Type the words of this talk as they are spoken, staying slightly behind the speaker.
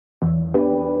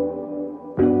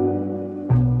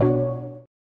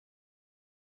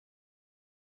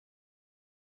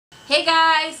Hey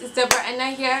guys, it's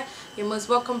DEBORAH here. You're most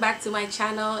welcome back to my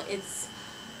channel. It's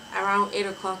around 8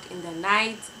 o'clock in the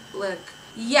night. Look,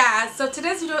 yeah, so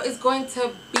today's video is going to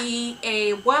be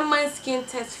a 1-month skin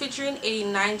test featuring a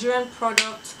Nigerian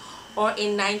product or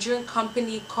a Nigerian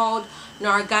company called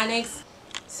Narganics.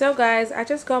 So guys, I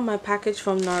just got my package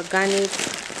from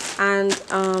Narganics and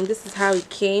this is how it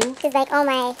came. This is like all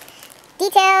my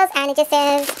details, and it just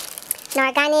says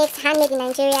Narganics, handmade in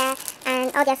Nigeria,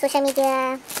 and all their social media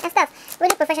and stuff.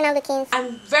 Really professional looking.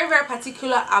 I'm very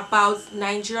particular about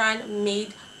Nigerian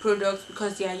made products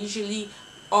because they are usually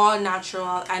all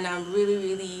natural, and I'm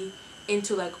really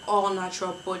into like all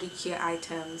natural body care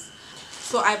items.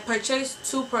 So I purchased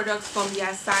 2 products from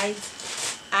their site,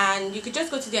 and you could just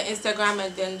go to their Instagram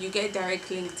and then you get direct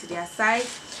link to their site.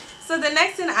 So the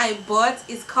next thing I bought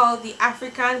is called the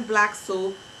African Black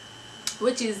Soap,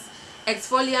 which is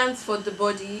exfoliant for the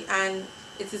body, and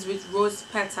it is with rose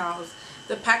petals.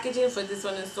 The packaging for this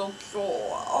one is so cute.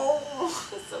 Oh,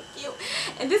 it's so cute.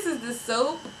 And this is the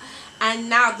soap. And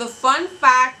now the fun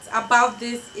fact about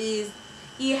this is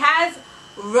it has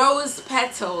rose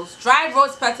petals, dried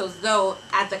rose petals though,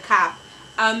 at the cap.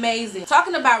 Amazing.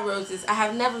 Talking about roses, I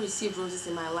have never received roses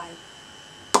in my life.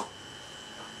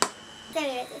 Send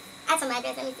me roses. Add some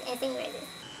address and send me roses.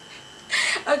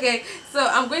 Okay, so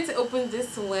I'm going to open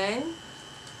this one.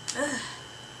 Ugh.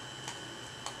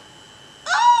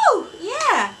 Oh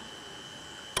yeah,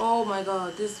 oh my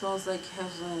god, this smells like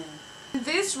heaven.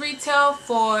 This retail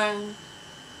for,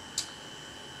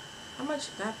 how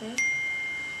much did I pay?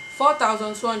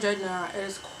 4,200 naira. It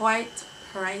is quite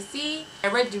pricey. I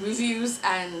read the reviews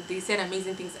and they said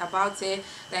amazing things about it,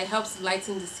 that it helps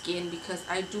lighten the skin because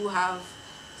I do have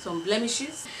some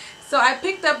blemishes. So I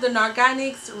picked up the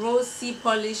Narganics Rose Sea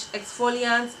Polish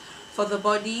Exfoliant for the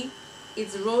body.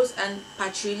 It's rose and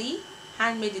patchouli,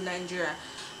 handmade in Nigeria,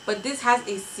 but this has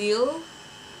a seal.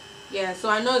 Yeah, so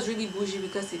I know it's really bougie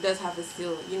because it does have a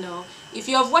seal. You know, if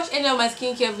you have watched any of my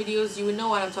skincare videos, you will know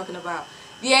what I'm talking about.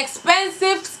 The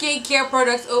expensive skincare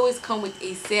products always come with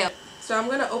a seal. So I'm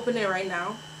gonna open it right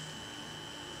now.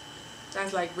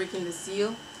 That's like breaking the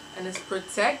seal, and it's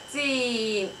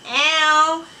protecting.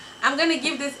 Ow! I'm gonna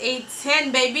give this a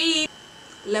 10, baby.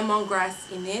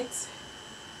 Lemongrass in it,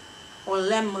 or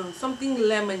lemon, something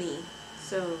lemony.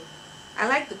 So I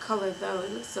like the color though,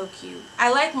 it looks so cute.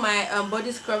 I like my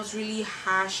body scrubs really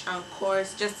harsh and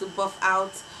coarse, just to buff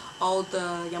out all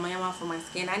the yama from my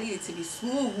skin. I need it to be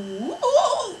smooth.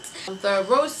 The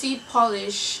Rose Sea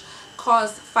Polish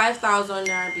cost 5,000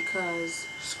 naira because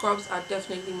scrubs are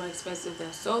definitely more expensive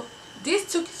than soap.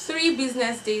 This took 3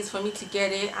 business days for me to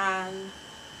get it, and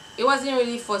it wasn't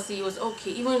really fussy. It was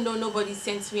okay, even though nobody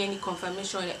sent me any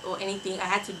confirmation or anything. I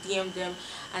had to DM them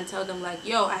and tell them like,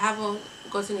 yo, I haven't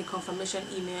gotten a confirmation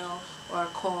email or a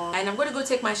call, and I'm going to go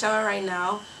take my shower right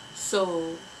now.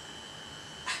 So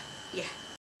yeah.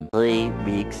 3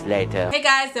 weeks later. Hey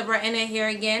guys, DEBORAH here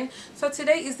again. So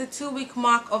today is the 2-week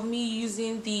mark of me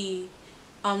using the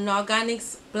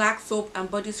Narganics black soap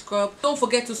and body scrub. Don't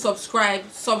forget to subscribe,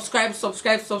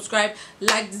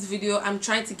 like this video. I'm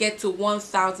trying to get to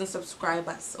 1,000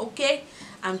 subscribers. Okay,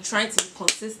 I'm trying to be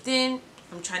consistent.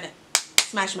 I'm trying to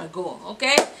smash my goal.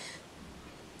 Okay,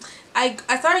 I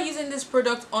started using this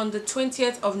product on the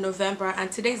 20th of November,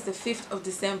 and today is the 5th of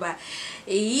December.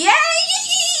 Yay!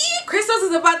 Christmas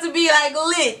is about to be like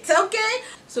lit. Okay,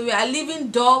 so we are leaving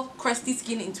dull, crusty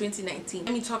skin in 2019.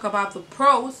 Let me talk about the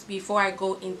pros before I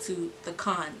go into the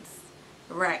cons.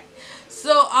 Right,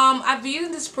 so I've been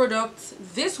using this product,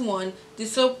 this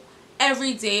soap,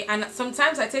 every day, and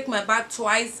sometimes I take my bath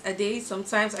twice a day,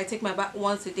 sometimes I take my bath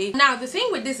once a day. Now the thing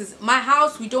with this is, my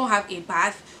house, we don't have a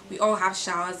bath. We all have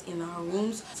showers in our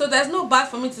rooms, so there's no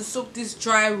bath for me to soak these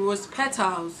dry rose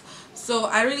petals. So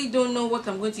I really don't know what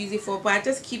I'm going to use it for, but I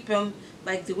just keep them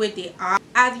like the way they are.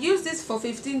 I've used this for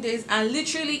 15 days, and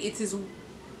literally it is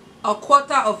a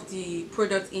quarter of the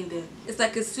product in there. It's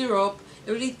like a syrup,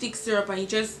 a really thick syrup, and you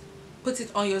just put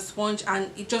it on your sponge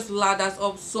and it just lathers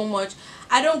up so much.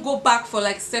 I don't go back for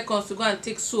like seconds to go and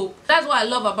take soap. That's what I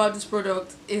love about this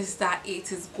product, is that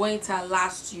it is going to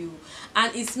last you,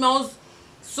 and it smells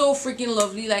so freaking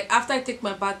lovely. Like after I take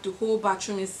my bath, the whole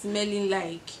bathroom is smelling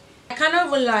like, I can't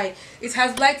even lie, it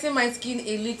has lightened my skin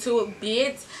a little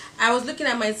bit. I was looking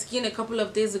at my skin a couple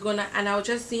of days ago and I was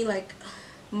just seeing like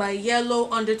my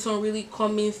yellow undertone really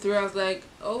coming through. I was like,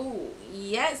 oh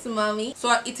yes mommy.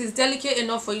 So it is delicate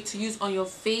enough for you to use on your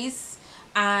face,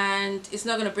 and it's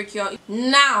not gonna break you out.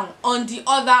 Now on the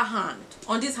other hand,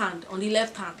 on this hand, on the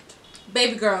left hand,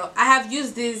 baby girl, I have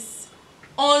used this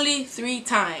only 3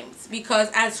 times because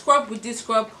I scrubbed with this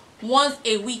scrub once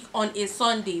a week on a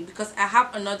Sunday, because I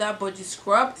have another body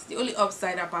scrub. The only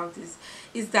upside about this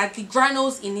is that the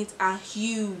granules in it are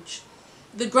huge.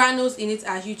 The granules in it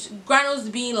are huge. Granules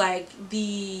being like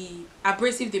the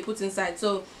abrasive they put inside.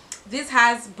 So this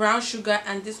has brown sugar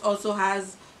and this also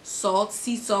has salt,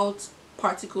 sea salt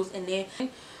particles in there.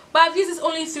 But I've used this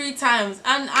only 3 times,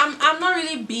 and I'm not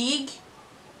really big.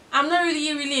 I'm not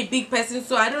really a big person,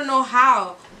 so I don't know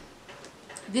how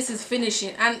this is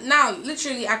finishing. And now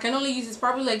literally I can only use this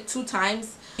probably like 2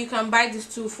 times. You can buy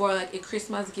this too for like a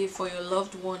Christmas gift for your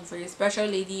loved one, for your special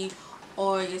lady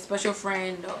or your special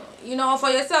friend, or you know, for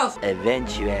yourself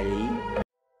Eventually.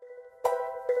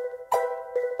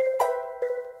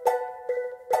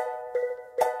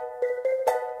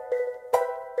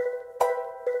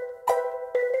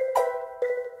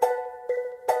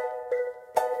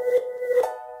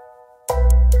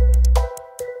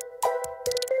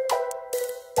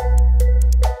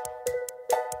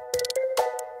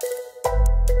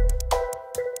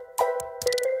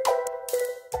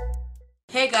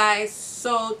 Hey guys,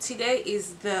 so today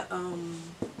is the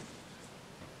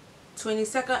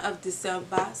 22nd of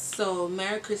December, so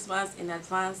Merry Christmas in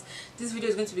advance. This video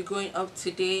is going to be going up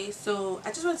today, so I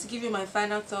just want to give you my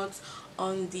final thoughts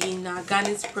on the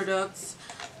Narganics products.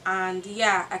 And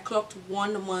yeah, I clocked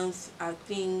 1 month, I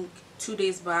think 2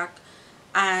 days back,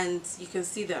 and you can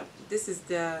see them. This is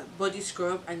the body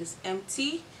scrub and it's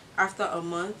empty after a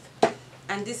month,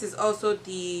 and this is also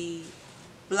the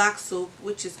black soap,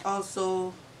 which is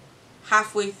also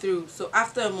halfway through. So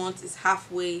after a month it's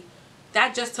halfway.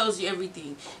 That just tells you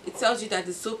everything. It tells you that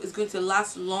the soap is going to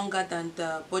last longer than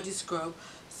the body scrub.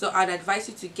 So I'd advise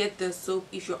you to get the soap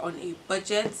if you're on a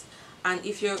budget, and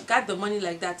if you got the money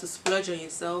like that to splurge on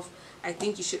yourself, I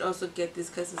think you should also get this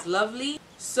because it's lovely.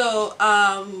 So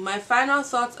my final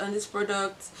thoughts on this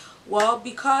product, well,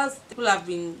 because people have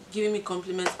been giving me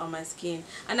compliments on my skin,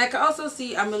 and I can also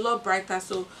see I'm a lot brighter,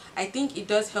 so I think it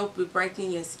does help with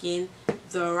brightening your skin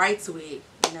the right way,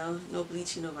 you know, no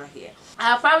bleaching over here.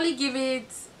 I'll probably give it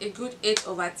a good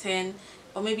 8/10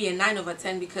 or maybe a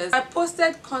 9/10, because I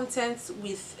posted content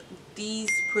with these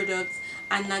products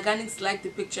and Narganics liked the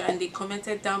picture and they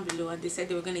commented down below and they said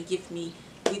they were going to give me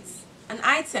with an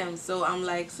item. So I'm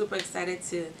like super excited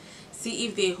to see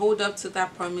if they hold up to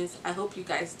that promise. I hope you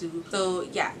guys do. So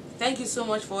yeah, thank you so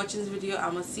much for watching this video.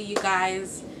 I'm gonna see you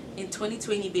guys in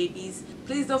 2020, babies.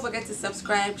 Please don't forget to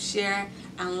subscribe, share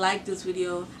and like this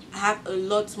video. I have a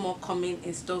lot more coming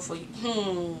in store for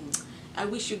you. I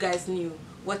wish you guys knew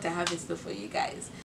what I have in store for you guys.